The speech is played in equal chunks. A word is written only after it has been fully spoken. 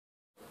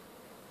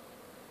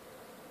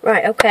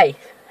Right, okay.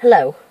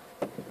 Hello.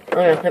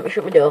 Hang on, let me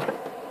shut my door.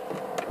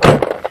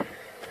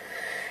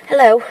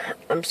 Hello.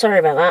 I'm sorry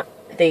about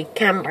that. The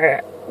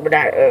camera ran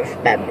out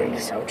of memory,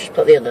 so I'll just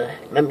put the other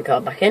memory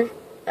card back in.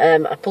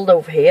 I pulled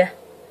over here,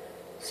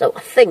 so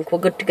I think we're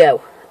good to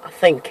go. I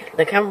think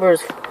the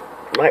camera's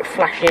like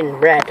flashing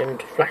red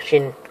and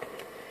flashing.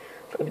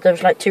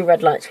 There's like 2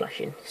 red lights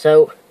flashing.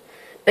 So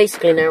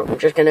basically now I'm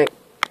just gonna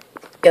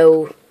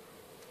go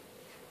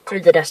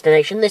through the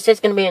destination. This is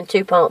gonna be in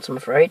 2 parts, I'm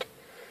afraid.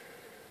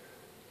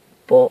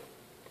 But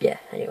yeah,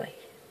 anyway.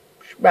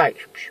 Right.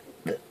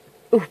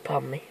 Ooh,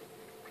 pardon me.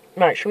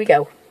 Right, shall we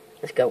go?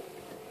 Let's go.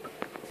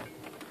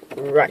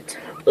 Right,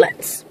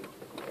 let's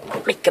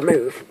make a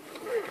move.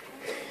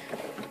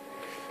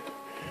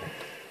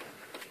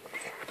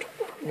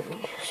 Let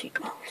me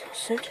seatbelt,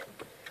 that's it.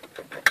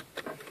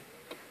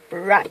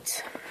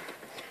 Right.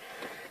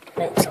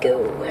 Let's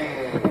go.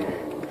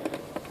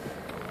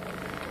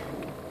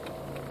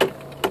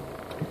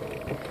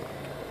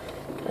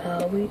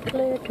 Are we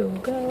clear to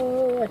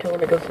go? I don't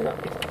want to go through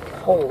that big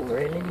hole,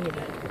 really,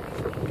 either.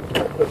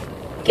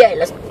 Okay,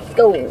 let's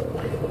go.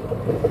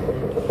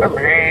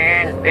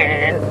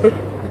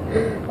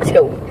 Let's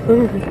go.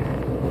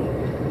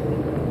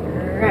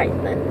 Right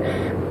then.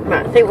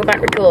 Right, I think we're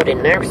back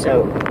recording now,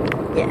 so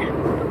yeah.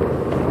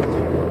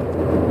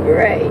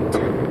 Great.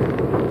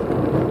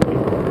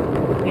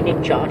 We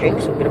need charging,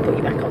 so I'm going to put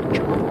you back on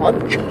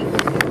charge.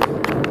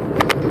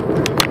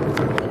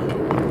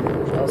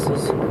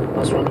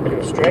 Whilst we're on a bit of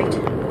a straight.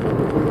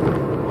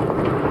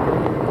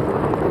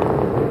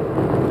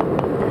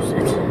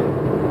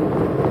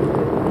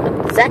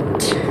 That's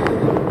it.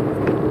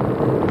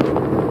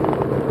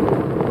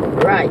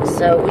 Right,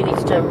 so we need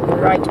to turn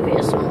right up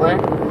here somewhere.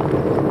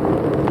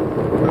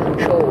 I'm not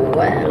sure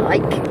where,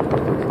 like.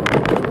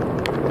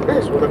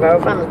 There's one of our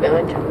vans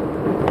behind.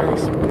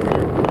 Nice.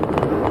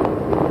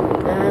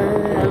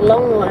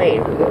 Long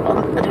lane. I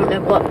don't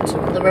know what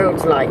the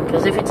road's like,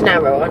 because if it's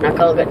narrow and I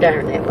can't get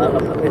down it, well,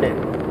 I'm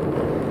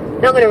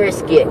not gonna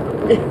risk it.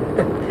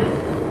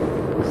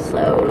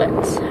 So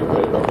let's have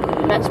a look.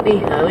 Let's be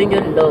having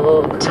a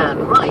look.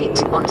 Turn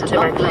right onto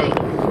Long Lane.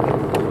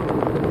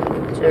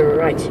 Turn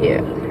right here,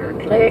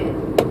 apparently.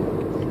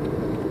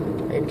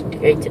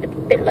 Indicated a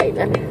bit late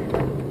then.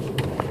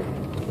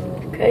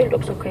 Okay,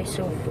 looks okay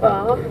so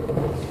far.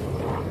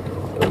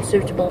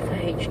 Unsuitable for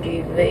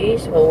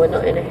HGVs. Well, we're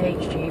not in a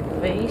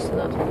HGV, so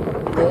that's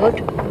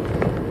good.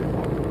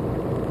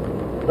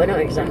 We're not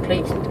exactly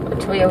a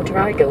Toyota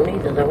Igo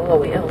either, though, are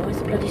we? Oh, where's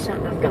the bloody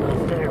sat-nav gone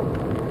off now?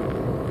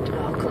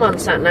 Oh, come on,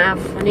 sat-nav.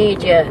 I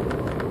need you.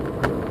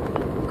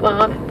 Come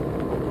on.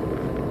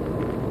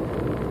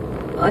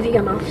 Why have you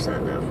gone off,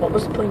 sat-nav? What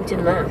was the point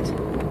in that?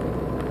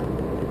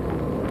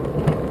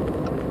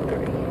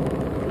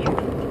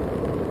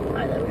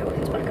 Right, there we go.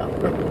 It's back on.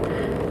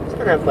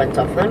 Sat-nav went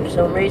off then for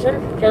some reason.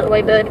 Get out of the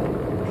way, bird.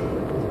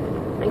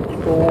 Thank you.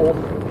 Oh,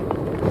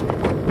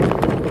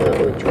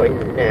 which way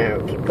now?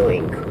 Keep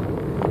going.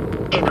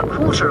 In a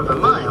quarter of a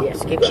mile,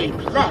 yes, keep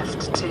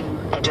left to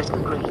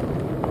Edgerton Green.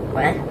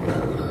 Where?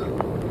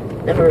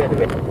 Never heard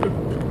of it.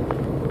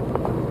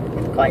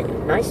 Quite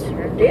nice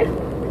around here.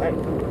 Right,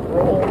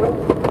 roll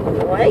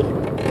away.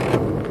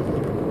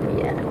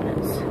 Yeah,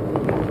 let's.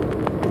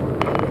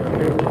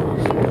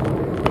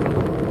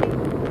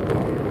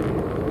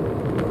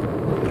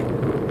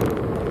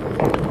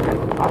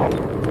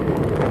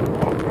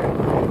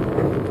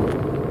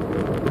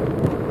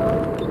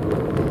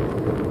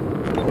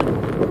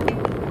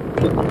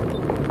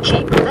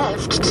 Keep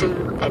left to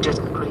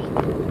Edgerton Green.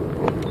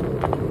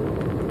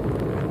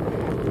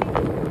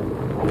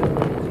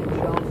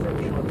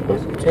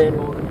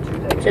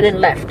 Turn in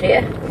left here,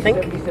 I think.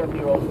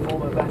 77-year-old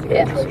former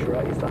Vatican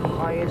treasurer is the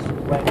highest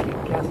ranking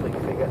Catholic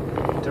figure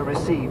to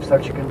receive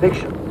such a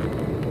conviction.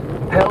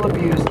 Pell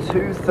abused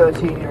 2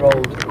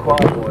 13-year-old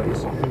choir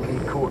boys whom he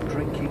caught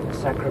drinking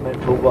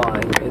sacramental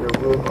wine in a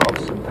room of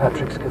St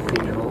Patrick's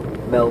Cathedral,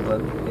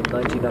 Melbourne, in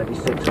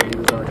 1996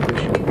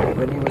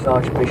 when he was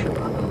Archbishop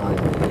underlined.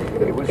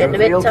 It was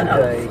revealed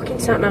today. Fucking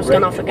sat-nav's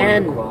gone off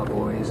again.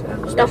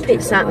 Stop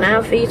it,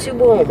 sat-nav. Are you too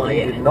warm, are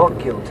you? Not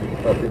guilty,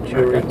 but the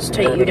jury let's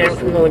take you down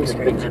from the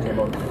windscreen. convicted him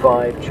on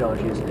 5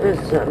 charges of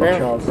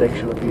child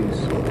sexual abuse.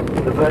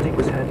 The verdict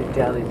was handed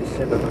down in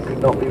December but could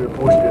not be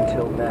reported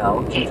until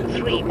now due to In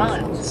legal 3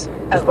 miles, reasons.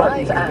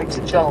 arrive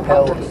at John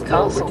London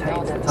Castle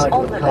Gardens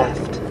on the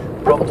left.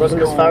 It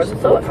wasn't as far as I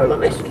thought, if I'm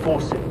honest.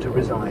 Forced him to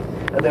resign,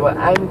 and there were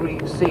angry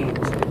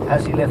scenes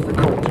as he left the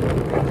court.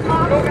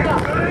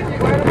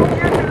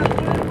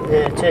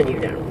 Yeah, turn you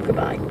down.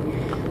 Goodbye.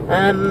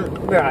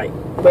 Right.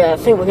 Well, I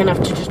think we're going to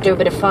have to just do a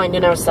bit of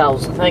finding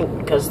ourselves, I think,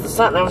 because the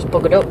sat-nav's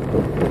buggered up.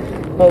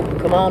 Oh,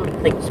 come on. I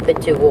think it's a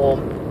bit too warm.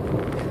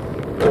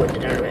 Oh, it's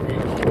down a bit.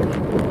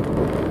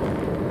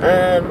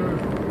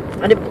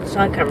 I didn't put the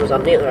side cameras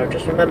on either, I've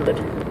just remembered.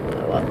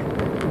 Oh, well.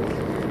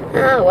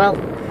 Ah, well.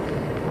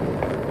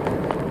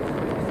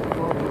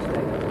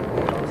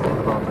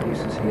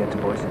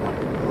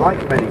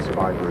 Like many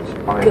survivors,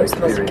 I have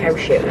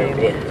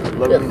experienced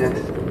loneliness,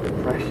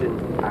 depression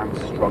and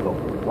struggle.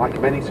 Like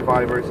many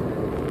survivors,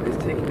 it's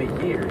taken me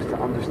years to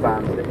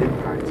understand the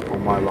impact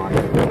on my life.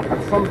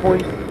 At some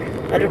point,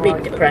 I don't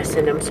need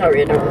depressing, I'm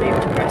sorry, I don't need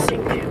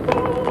depressing.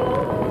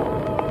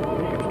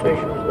 What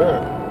station was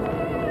that?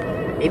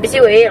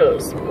 BBC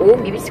Wales. Oh,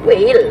 BBC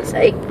Wales,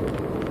 eh?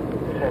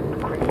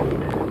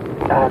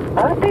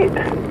 I did.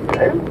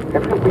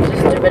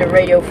 Just a little bit of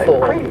Radio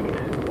 4.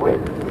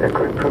 With a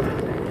group of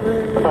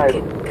Keep about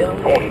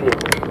going. 40 this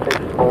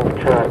small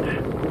church.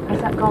 Has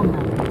that gone now?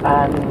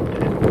 And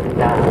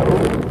now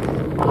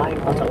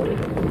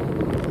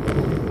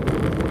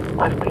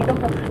I've been on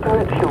a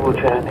spiritual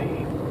journey.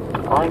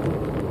 I'm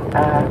a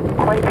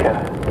Quaker.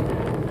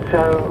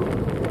 So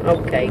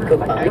Okay,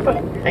 goodbye.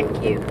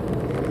 Thank you.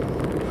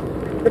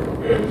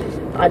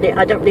 I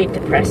don't need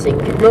depressing.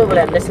 Normally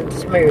I'd listen to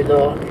Smooth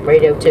or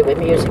Radio 2 with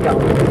music on,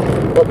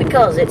 but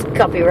because it's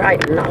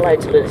copyright, I'm not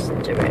allowed to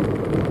listen to it.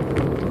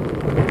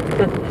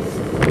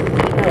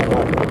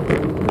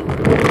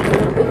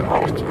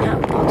 Yeah,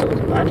 that's always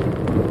bad.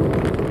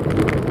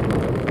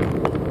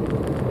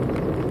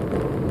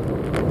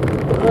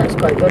 Well, that's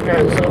quite good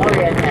now. There's a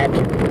lorry ahead.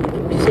 You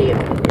can see it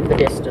in the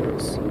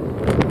distance.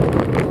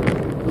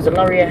 There's a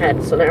lorry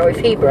ahead, so now if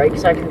he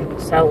brakes, I can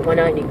tell when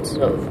I need to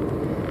sort of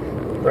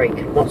brake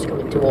what's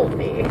coming toward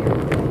me.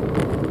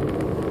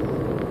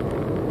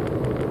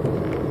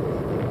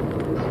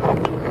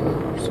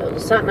 So the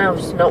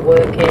sat-nav's not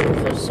working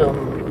for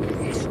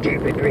some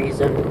stupid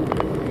reason.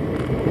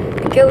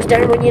 It goes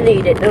down when you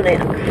need it, doesn't it?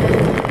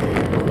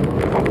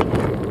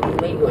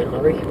 Where you going,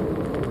 lorry?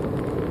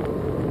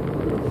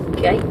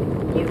 Okay,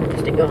 you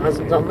stick your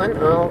hazards on then,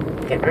 I'll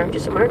get round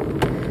you somewhere.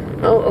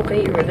 Oh,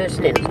 okay, you're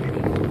reversing in.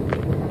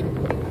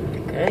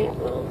 Okay,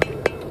 well,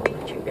 I'll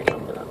let you get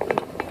on with that one.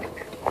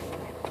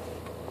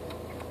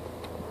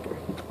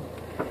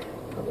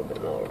 A little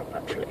bit more up,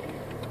 actually.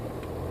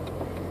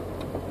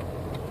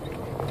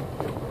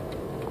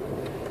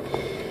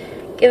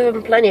 Give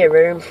them plenty of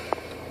room.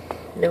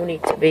 No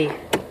need to be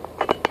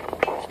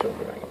just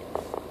over right.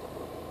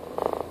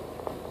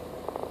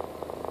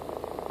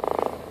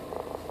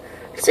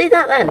 See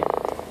that then?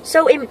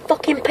 So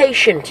fucking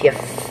patient, you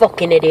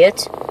fucking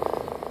idiot.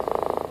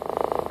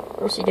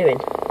 What's he doing?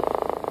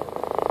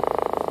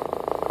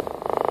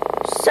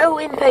 So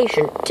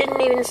impatient,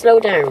 didn't even slow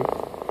down.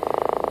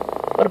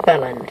 What a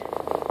bell end.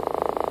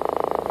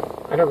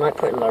 I don't like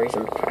putting lorries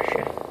under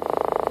pressure.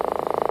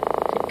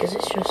 Because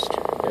it's just,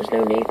 there's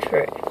no need for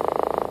it.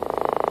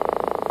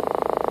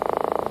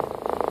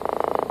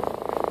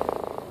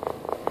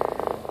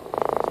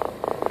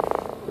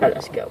 Right,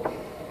 let's go.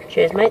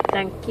 Cheers, mate,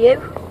 thank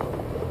you.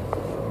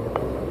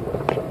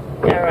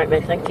 Yeah, alright,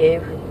 mate, thank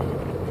you.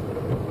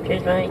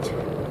 Cheers, mate.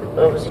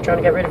 Oh, was he trying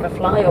to get rid of a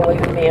fly or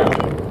waving me off?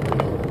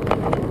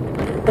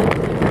 I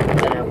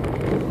don't know.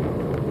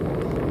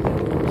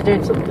 He's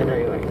doing something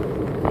anyway.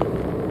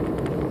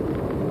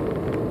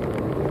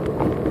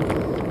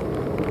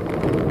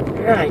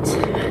 Right,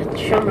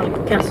 Chomley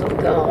Castle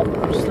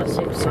Gardens. Let's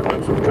see if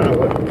something's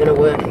gonna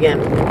work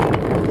again.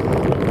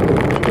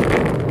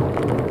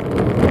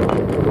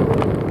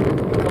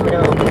 Coming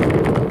up.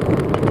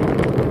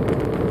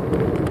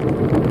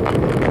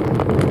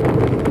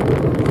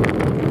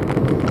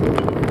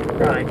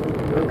 Right,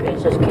 okay,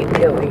 so let's keep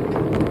going.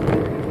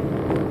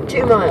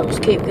 2 miles,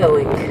 keep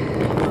going.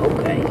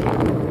 Okay.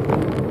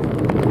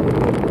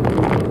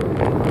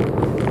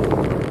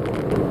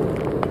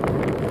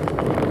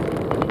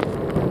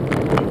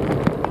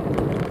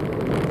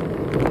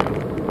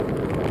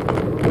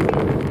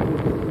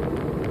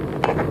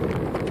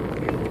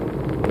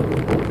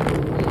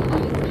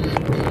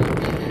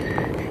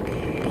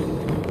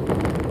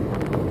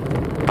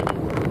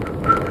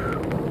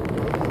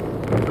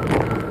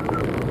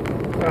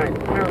 Right,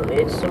 apparently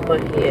it's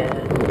somewhere here.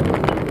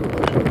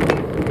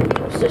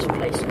 What's this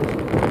place?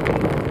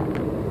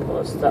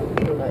 What's that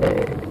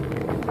place?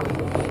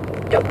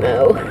 Don't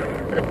know.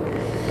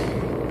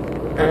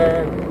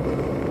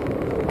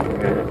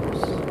 Perhaps.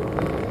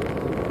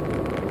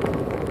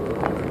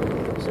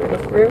 Is there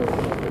enough room?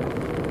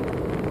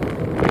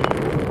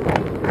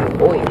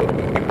 Oh yeah.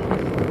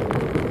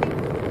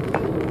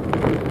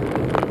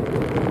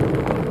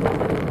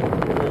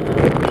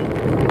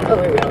 Oh,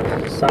 here we are,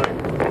 there's a sign.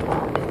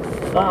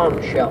 Farm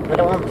shop. I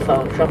don't want the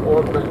farm shop, I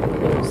want the thing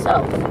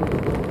itself.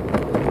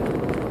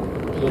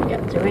 If you can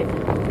get to it.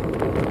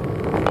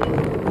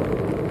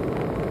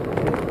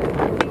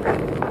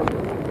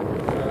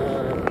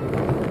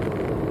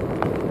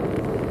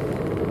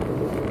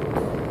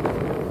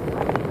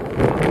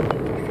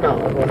 If not,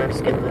 I'll go and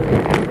ask him the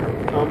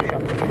farm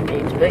shop if it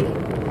needs to be.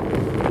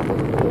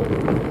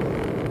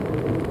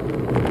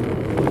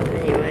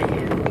 Anyway,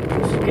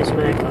 let's get some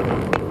aircon on.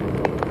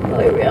 Oh,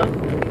 here we are.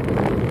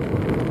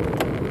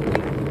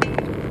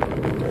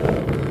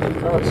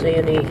 Can't see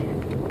any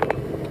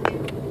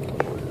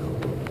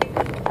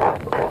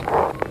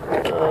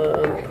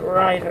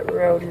private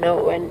road,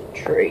 no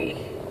entry.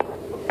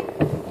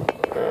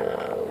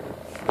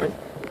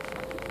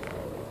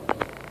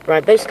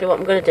 Right, basically what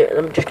I'm going to do is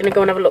I'm just going to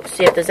go and have a look to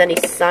see if there's any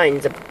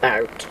signs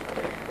about.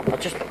 I'll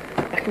just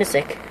back in a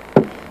sec.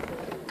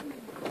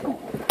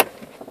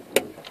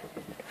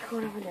 Go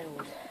and have a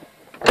nose.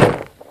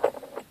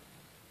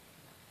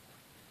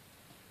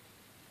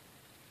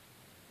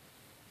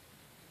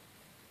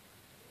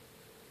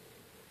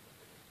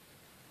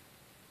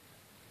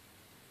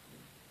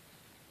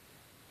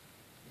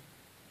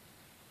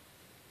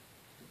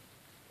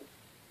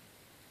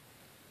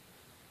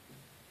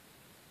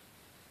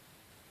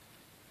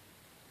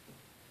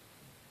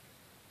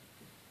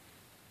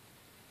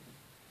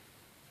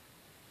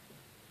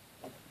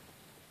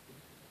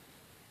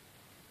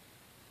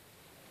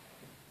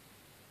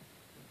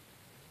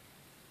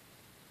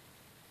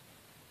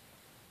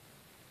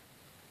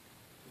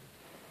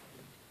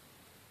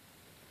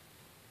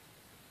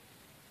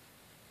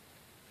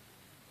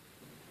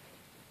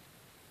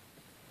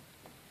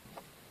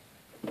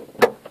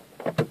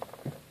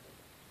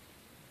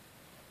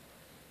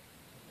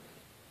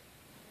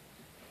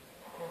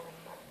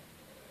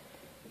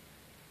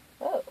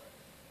 Oh.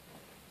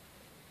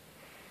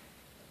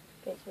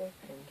 Gate's opening.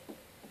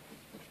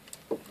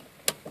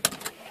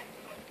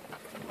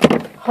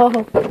 Oh,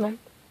 man.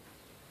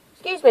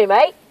 Excuse me,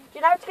 mate. Do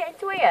you know how to get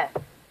into here?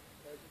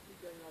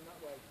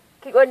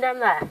 Keep going down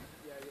there.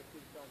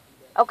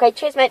 Okay,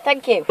 cheers, mate.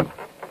 Thank you.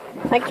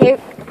 Thank you.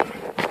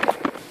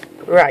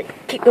 Right,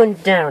 keep going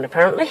down,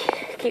 apparently.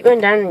 Keep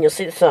going down and you'll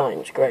see the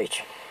signs.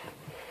 Great.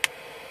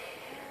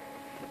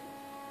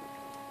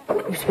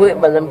 It's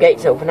weird when them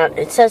gates open.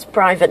 It says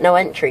private, no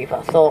entry, but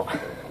I thought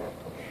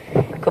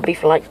it could be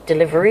for, like,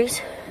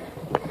 deliveries.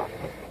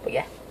 But,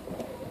 yeah.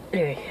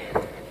 Anyway.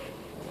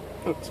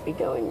 Let's be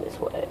going this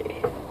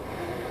way.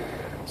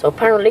 So,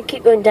 apparently,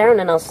 keep going down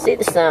and I'll see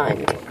the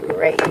signs.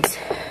 Great.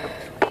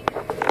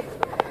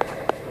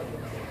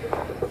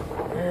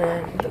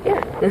 But,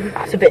 yeah.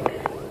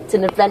 It's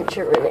an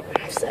adventure, really.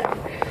 So,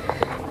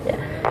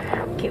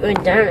 yeah. Keep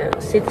going down and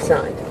I'll see the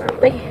signs,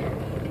 apparently.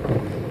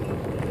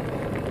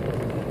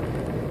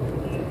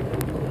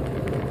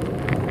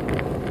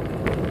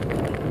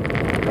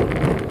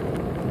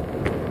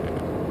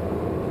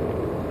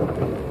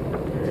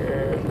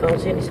 Can't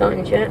see any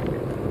signs yet.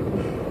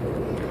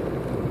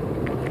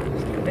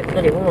 It's getting a bit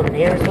bloody warm in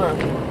here as well.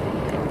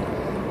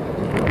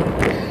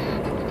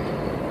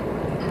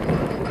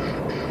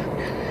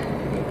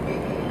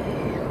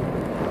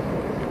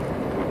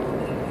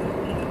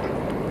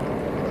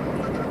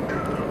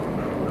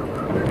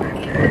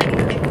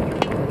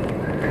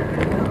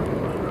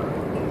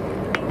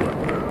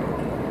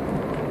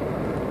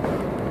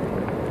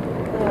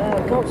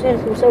 Can't see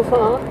anything so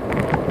far.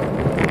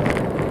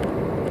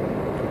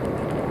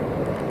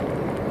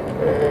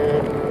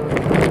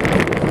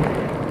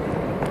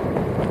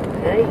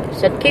 Okay,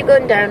 said keep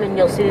going down and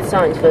you'll see the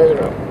signs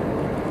further up.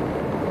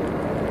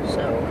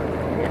 So,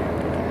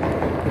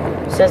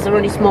 yeah. It says they're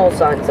only small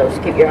signs though,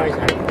 so keep your eyes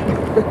out.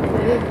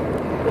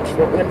 Which is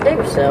what I'm going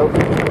to do, so.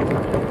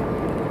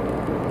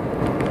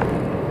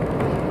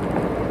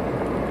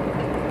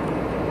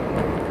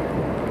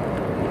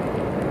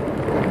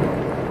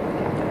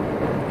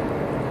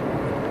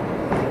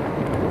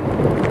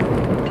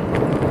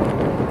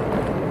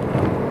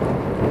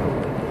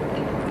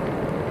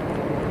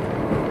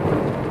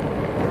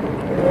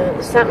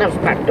 The sat-nav's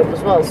packed up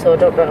as well, so I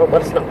don't know.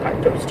 Well, it's not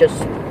packed up, it's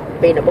just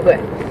being a bugger.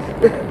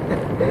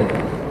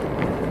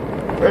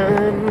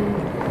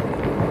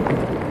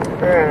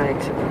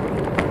 Right.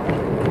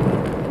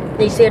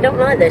 You see, I don't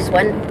like this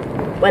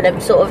when I'm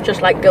sort of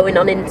just like going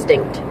on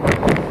instinct.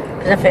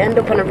 Because if I end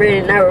up on a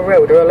really narrow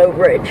road or a low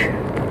bridge,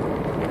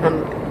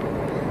 I'm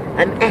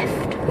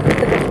effed.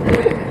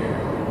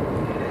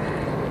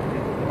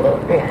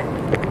 But yeah,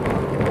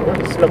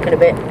 it's looking a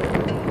bit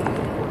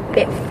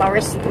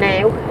forest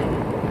now.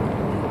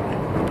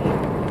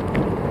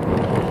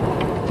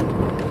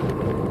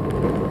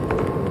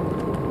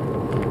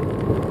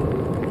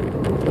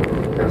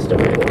 That's not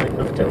really wide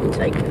enough to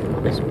overtake, if I'm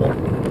honest, but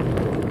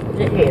is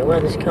it here where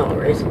this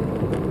car is? No,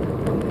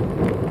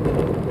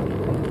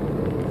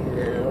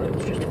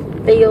 it's just a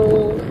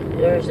field.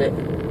 Where is it?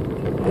 No,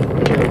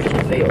 just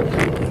a field.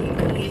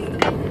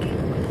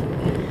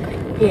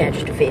 Yeah,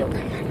 just a field.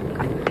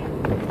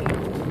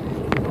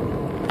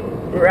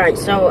 Right,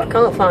 so I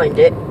can't find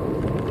it.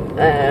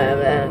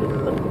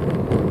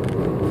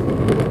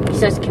 He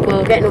says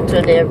we're getting up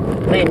to the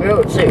main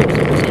road soon, so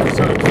we'll see the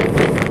signs.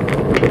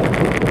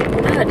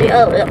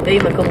 Oh, that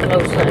beamer come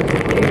close then.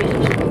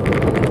 Jesus.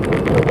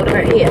 What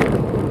about here?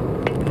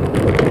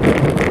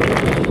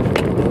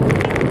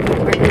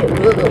 Right here.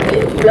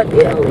 Bloody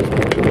hell.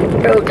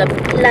 Road's a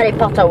bloody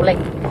pothole.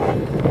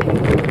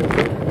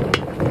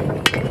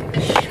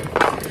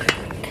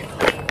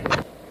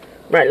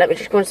 Right, let me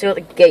just go and see what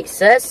the gate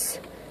says.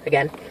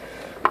 Again.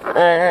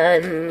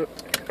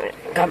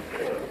 Come.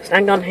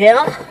 Stand on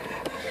here.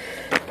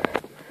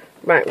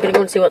 Right, I'm going to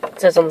go and see what it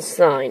says on the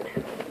sign.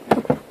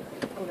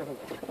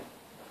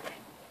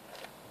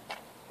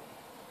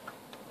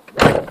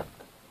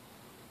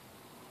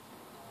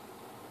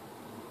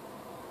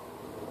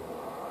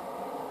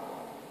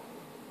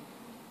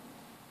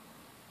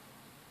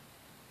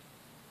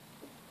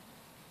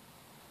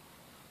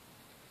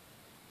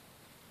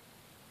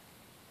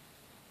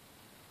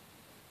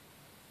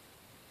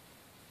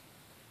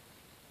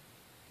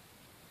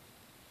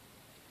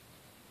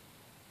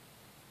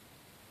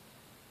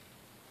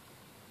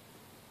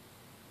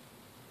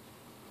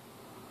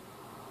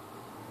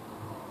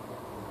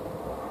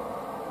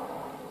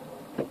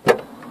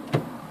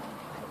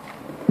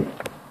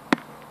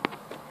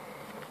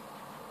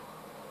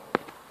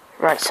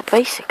 Right, so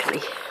basically,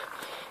 it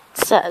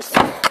says,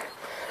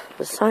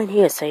 there's a sign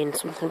here saying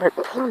something about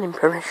planning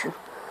permission,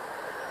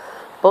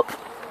 but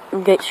the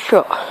gate's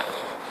shut.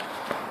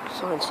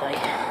 Sign say,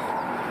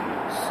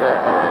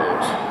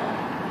 says,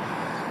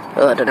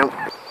 oh, I don't know.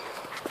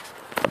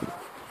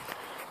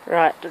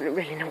 Right, don't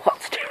really know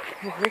what to do,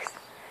 if I'm honest.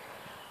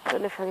 I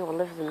don't know if anyone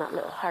lives in that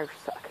little house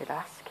that I could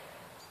ask.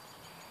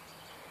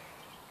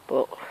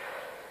 But,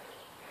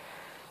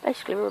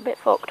 basically we're a bit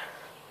fucked.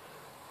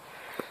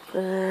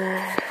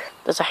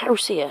 There's a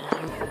house here.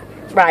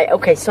 Right,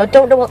 okay, so I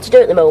don't know what to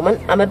do at the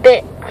moment. I'm a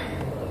bit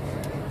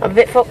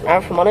fucked now,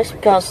 if I'm honest,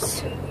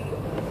 because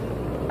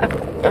I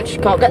just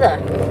can't get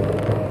there.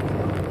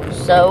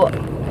 So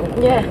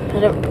yeah, I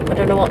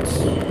don't know what's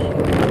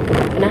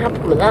gonna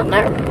happen with that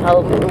now.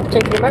 I'm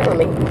taking him out with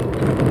me.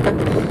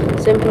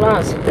 Simple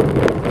as.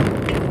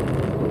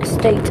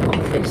 Estate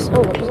office.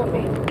 Oh, what does that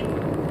mean?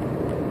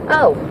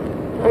 Oh,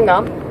 hang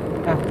on.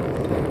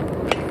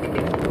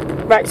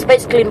 Right, so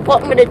basically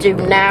what I'm going to do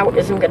now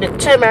is I'm going to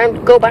turn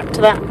around, go back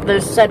to that,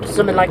 there's said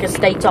something like a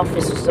state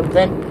office or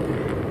something,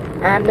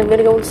 and I'm going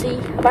to go and see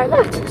about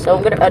that. So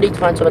I need to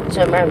find somewhere to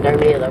turn around down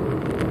here though,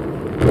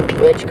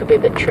 which could be a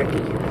bit tricky,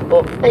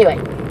 but anyway,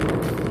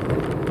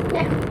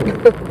 yeah.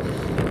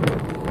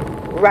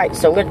 Right,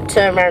 so I'm going to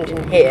turn around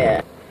in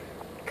here.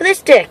 Look at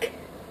this dick.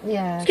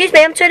 Yeah. Excuse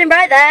me, I'm turning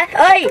right there.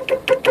 Oi!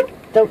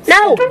 Don't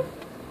No!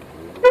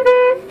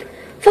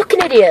 Fucking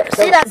idiot.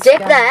 See that dick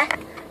there?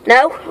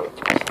 No?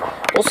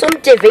 Well, some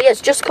divvy has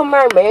just come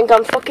round me and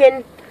gone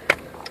fucking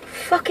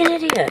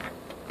idiot.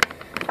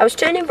 I was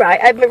turning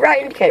right, I had my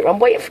right indicator on,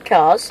 waiting for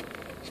cars.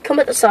 He come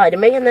at the side of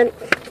me and then...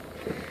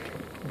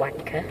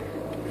 Wanker.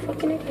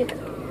 Fucking idiot.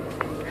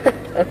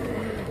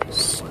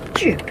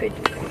 Stupid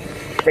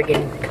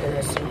friggin'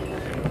 person.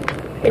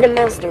 In a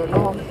Mazda and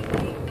all.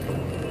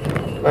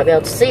 Might be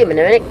able to see him in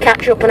a minute,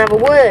 catch up and have a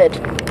word.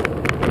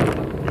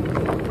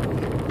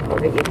 I'll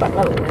get you back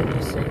lower now,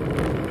 you see.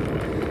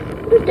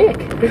 What a dick.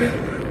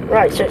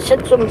 Right, so it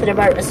said something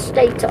about a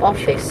state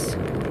office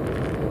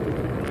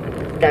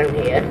down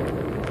here.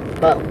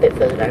 Well, a bit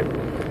further down.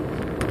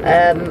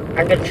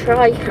 I'm going to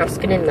try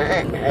asking in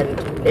there, and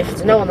if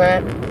there's no one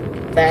there,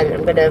 then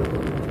I'm going to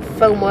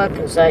phone work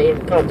and say I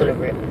can't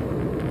deliver it.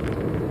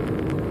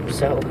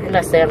 So,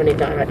 unless they have any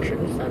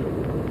directions, then.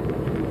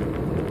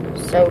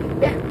 So,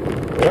 yeah,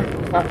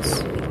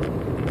 that's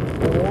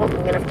what I'm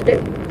going to have to do.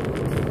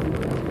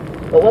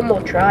 But one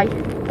more try,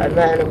 and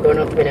then I'm going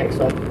on to my next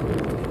one.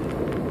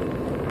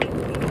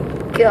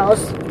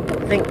 Because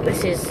I think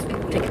this is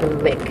taking the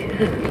mick.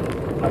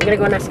 I'm going to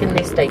go and ask in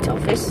the estate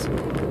office.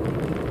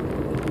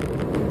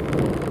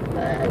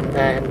 And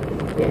then,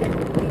 yeah.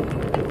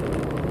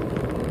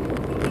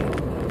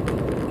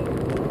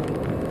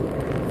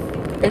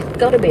 There's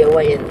got to be a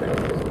way in though.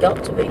 There's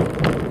got to be.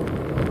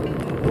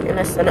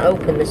 Unless they're not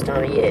open this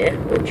time of year,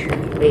 which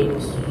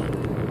means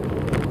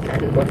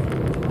and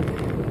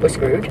we're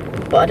screwed.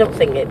 But I don't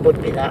think it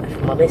would be that, if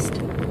I'm honest.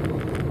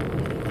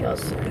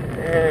 Because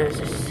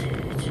just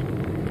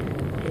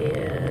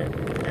here,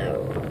 no,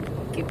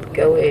 keep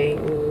going.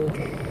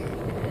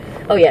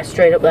 Oh yeah,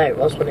 straight up there it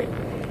was, wasn't it?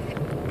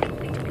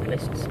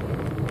 Lists.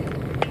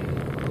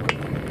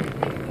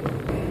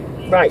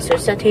 Right, so it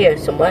said here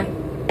somewhere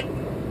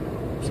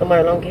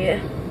along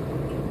here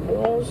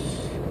was.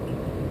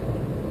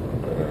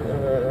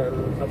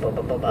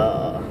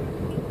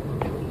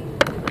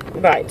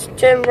 Right,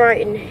 turn right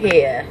in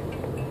here.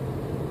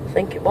 I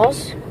think it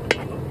was.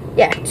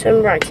 Yeah,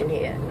 turn right in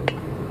here.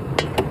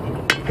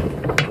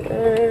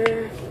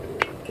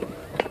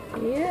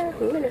 Yeah,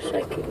 I'm gonna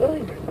say keep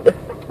going.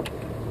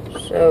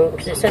 So,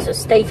 because it says a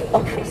state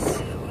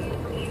office.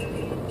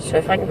 So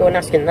if I can go and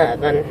ask in there,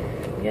 then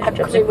yeah. I'm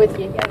coming with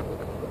you, yeah.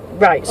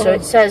 Right, so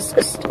it says.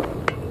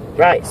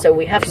 Right, so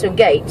we have some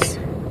gates.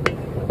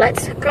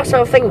 Let's cross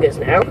our fingers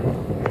now.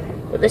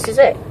 But this is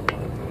it.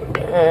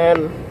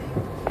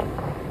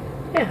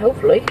 Yeah,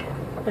 hopefully.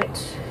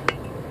 Let's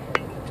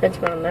 20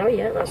 miles an hour,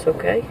 yeah, that's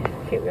okay.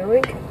 Keep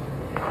going.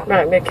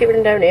 Right, I'm going to keep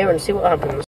it down here and see what happens.